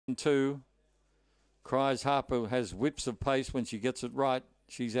2. Cries Harper has whips of pace when she gets it right.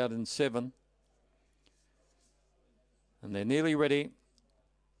 She's out in 7. And they're nearly ready.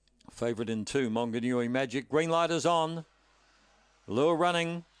 Favourite in 2, Monganui Magic. Green light is on. Lure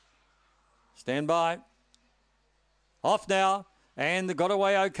running. Stand by. Off now. And they got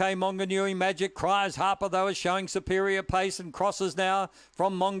away okay. Monganui Magic. Cries Harper, though, is showing superior pace and crosses now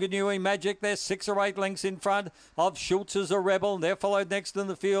from Monganui Magic. They're 6 or 8 lengths in front of Schultz as a Rebel. They're followed next in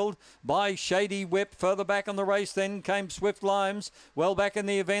the field by Shady Whip. Further back on the race then came Swift Limes. Well back in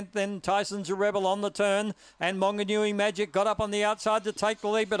the event then Tyson's a Rebel on the turn. And Monganui Magic got up on the outside to take the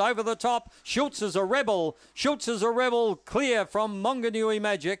lead, but over the top, Schultz is a Rebel. Schultz is a Rebel clear from Monganui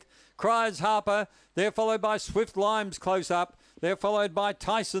Magic. Cries Harper. They're followed by Swift Limes close up. They're followed by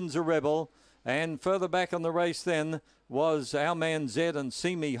Tyson's a Rebel. And further back on the race then was Our Man Zed and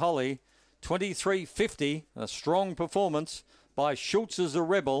See Me Holly. 23.50, a strong performance by Schultz's a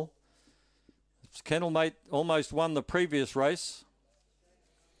Rebel. Kennelmate almost won the previous race.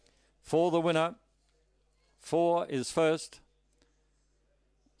 For the winner, 4 is first.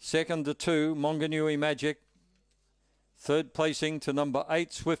 Second to 2, Monganui Magic. Third placing to number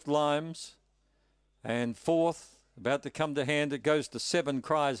 8, Swift Limes. And fourth, about to come to hand, it goes to 7,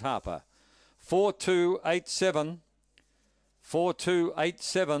 Cries Harper. 4-2-8-7.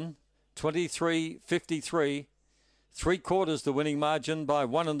 4-2-8-7. 23.53. 3/4 the winning margin by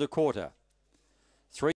 1 1/4.